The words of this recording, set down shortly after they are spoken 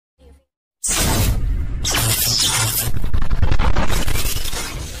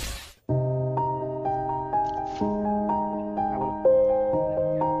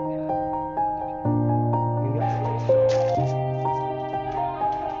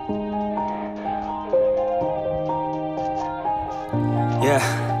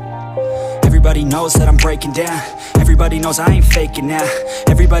Yeah. Everybody knows that I'm breaking down. Everybody knows I ain't faking now.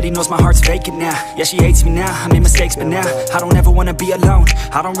 Everybody knows my heart's vacant now. Yeah, she hates me now, I made mistakes but now I don't ever wanna be alone.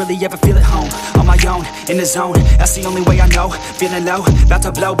 I don't really ever feel at home. On my own, in the zone, that's the only way I know. Feeling low, about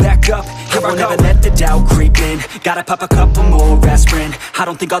to blow back up. Here I won't ever let the doubt creep in. Gotta pop a couple more aspirin. I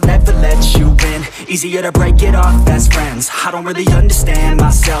don't think I'll ever let you in. Easier to break it off best friends. I don't really understand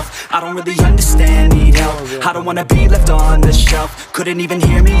myself. I don't really understand, need help. I don't wanna be left on the shelf. Couldn't even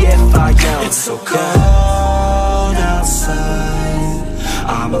hear me if I yelled. It's so cold outside,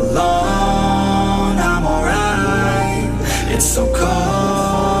 I'm alone, I'm alright. It's so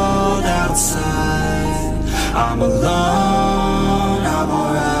cold outside, I'm alone, I'm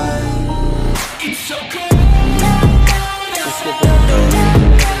alright. It's so cold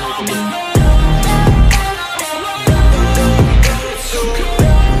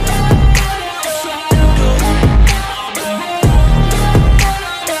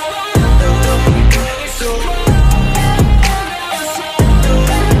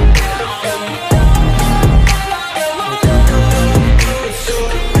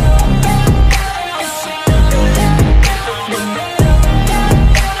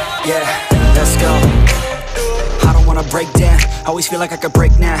break down. Always feel like I could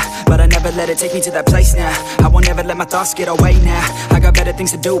break now, but I never let it take me to that place now. I won't ever let my thoughts get away now. I got better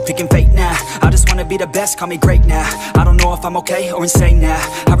things to do, picking fate now. I just wanna be the best, call me great now. I don't know if I'm okay or insane now.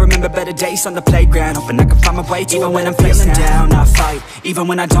 I remember better days on the playground, hoping I can find my way. Even when I'm feeling down, I fight. Even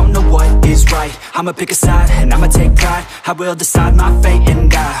when I don't know what is right, I'ma pick a side and I'ma take pride. I will decide my fate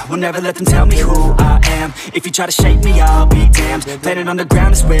and I will never let them tell me who I am. If you try to shape me, I'll be damned. Planet on the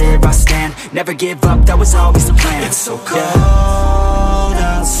ground is where I stand. Never give up, that was always the plan. It's so cold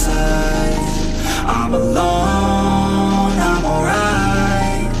outside, I'm alone, I'm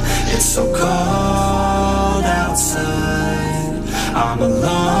alright. It's so cold outside, I'm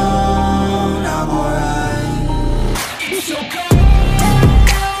alone, I'm alright. It's so cold.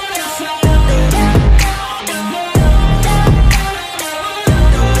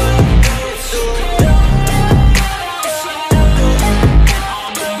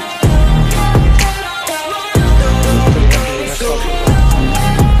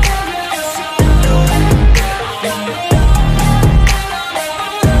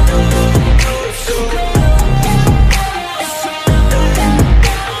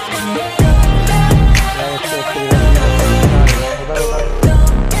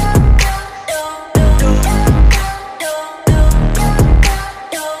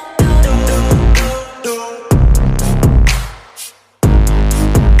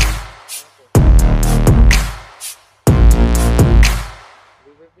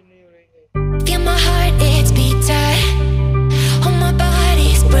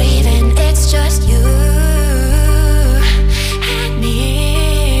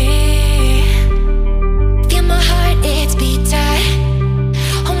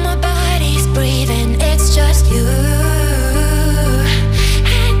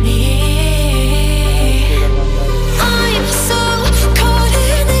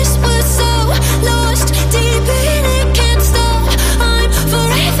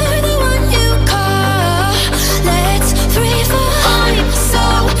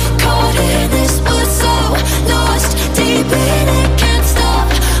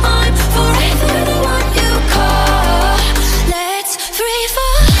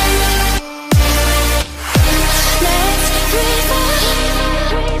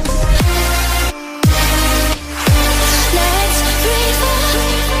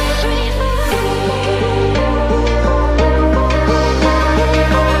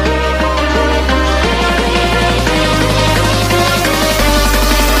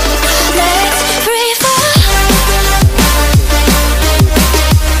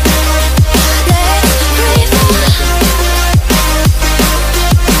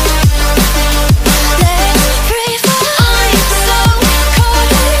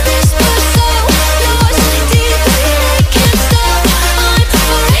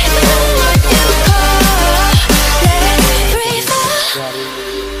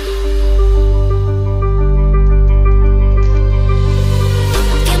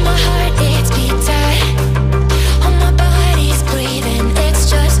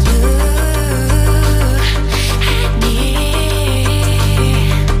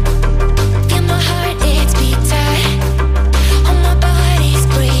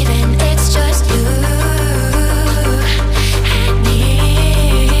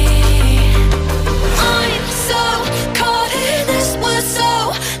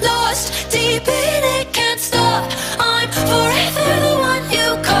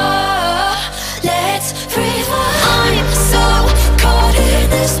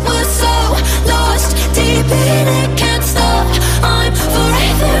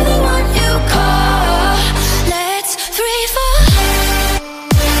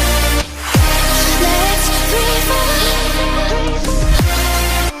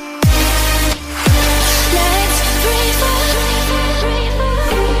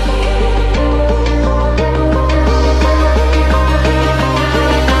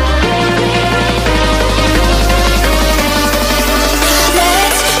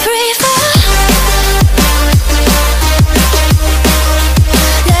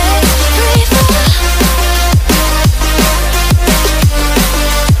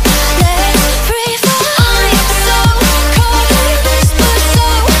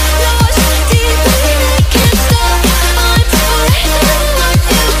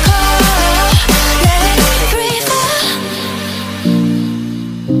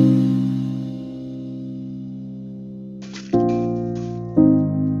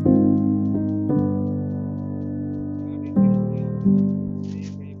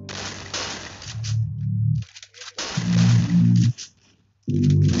 I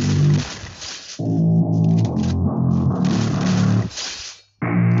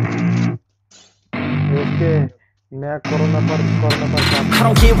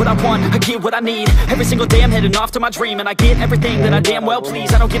don't get what I want, I get what I need. Every single day I'm heading off to my dream, and I get everything that I damn well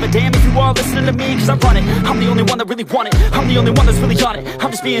please. I don't give a damn if you all listening to me, cause I run it. I'm the only one that really want it, I'm the only one that's really on it.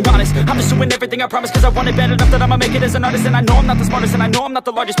 I'm just being honest, I'm just doing everything I promise, cause I want it bad enough that I'ma make it as an artist. And I know I'm not the smartest, and I know I'm not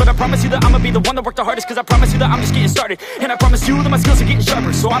the largest, but I promise you that I'ma be the one that worked the hardest. Cause I promise you that I'm just getting started, and I promise you that my skills are getting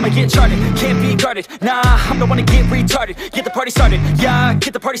sharper. So I'ma get charted, can't be guarded. Nah, I'm the one to get retarded. Get the party started, yeah,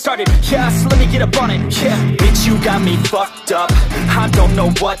 get the party started. Yeah, so let me get up on it, yeah. Bitch, you got me fucked up, I don't know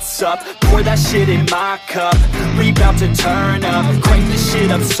what's up. Pour that shit in my cup, we bout to turn up. Crank this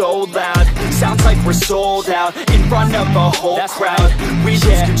shit up so loud, sounds like we're sold out. In front of a whole crowd, we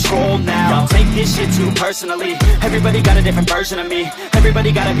lose control now. Y'all take this shit too personally, everybody got a different version of me.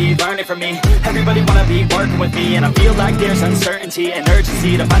 Everybody gotta be learning from me, everybody wanna be working with me. And I feel like there's uncertainty and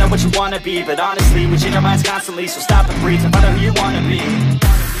urgency to find out what you wanna be. But honestly, we change our minds constantly, so stop and breathe and find out who you wanna be.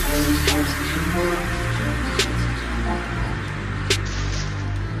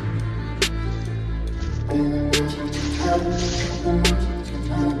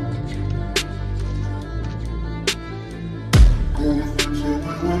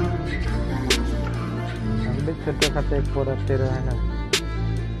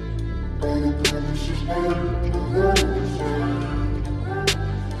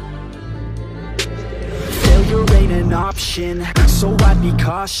 Failure ain't an option, so I'd be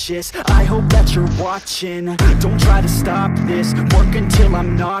cautious. I hope that you're watching, don't try to stop this. Work until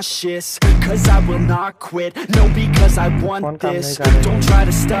I'm nauseous, cause I will not quit. No, because I want this, don't try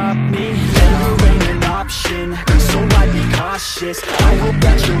to stop me. Failure ain't an option, so I'd be cautious. I hope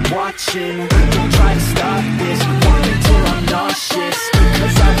that you're watching, don't try to stop this. Work until I'm nauseous,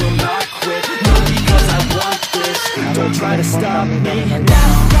 cause I will not quit. No, because I want this, don't try to stop me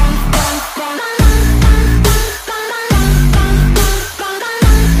now.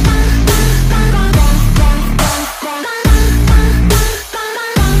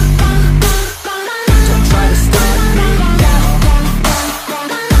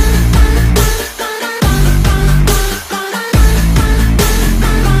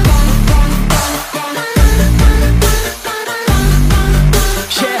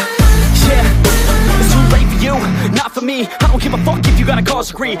 I don't give a fuck if you got a college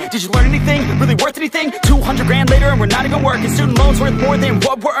degree. Did you learn anything? Really worth anything? 200 grand later and we're not even working. Student loans worth more than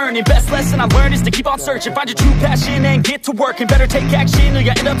what we're earning. Best lesson I learned is to keep on searching. Find your true passion and get to work. And better take action or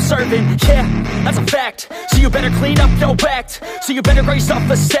you end up serving. Yeah, that's a fact. So you better clean up your act. So you better grow yourself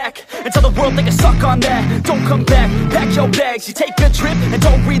a sack and tell the world they can suck on that. Don't come back, pack your bags. You take a trip and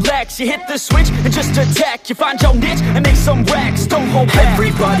don't relax. You hit the switch and just attack. You find your niche and make some racks. Don't hold back.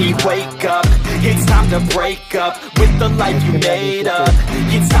 Everybody wake up, it's time to break up with the life you made up.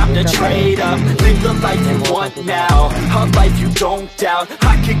 It's time to trade up, live the life you want now, a life you don't doubt.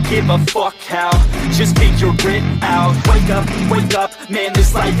 I could give a fuck how, just figure it out. Wake up, man,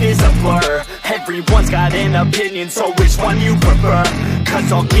 this life is a blur. Everyone's got an opinion, so which one you prefer?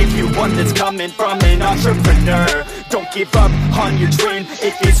 Cause I'll give you one that's coming from an entrepreneur. Don't give up on your dream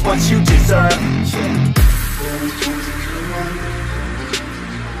if it's what you deserve.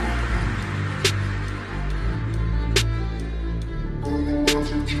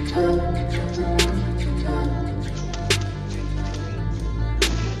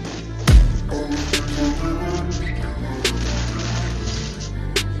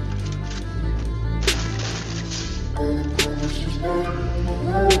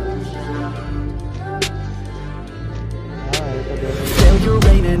 Failure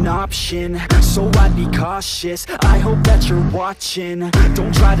ain't an option, so I'd be cautious. I hope that you're watching,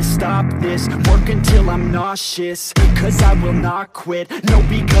 don't try to stop this. Work until I'm nauseous, cause I will not quit. No,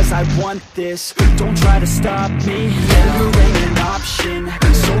 because I want this, don't try to stop me. Failure ain't an option,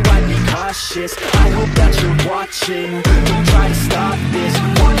 so I'd be cautious. I hope that you're watching, don't try to stop this.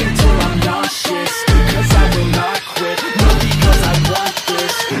 Work until I'm nauseous, cause I will not quit. No, because I want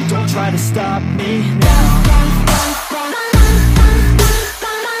this, don't try to stop me now.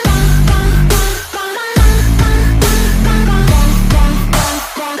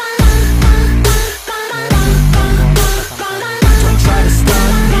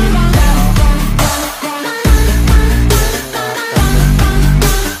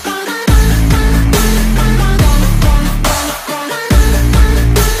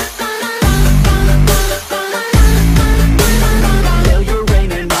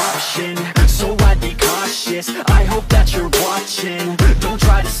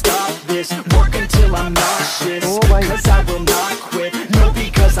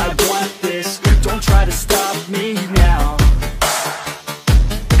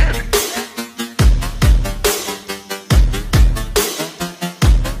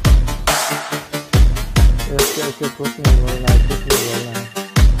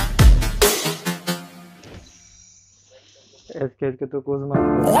 खेल के तो कुछ मत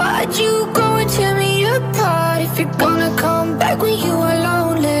कर। Why'd you go and tear me apart? If you're gonna come back when you are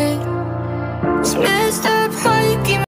lonely,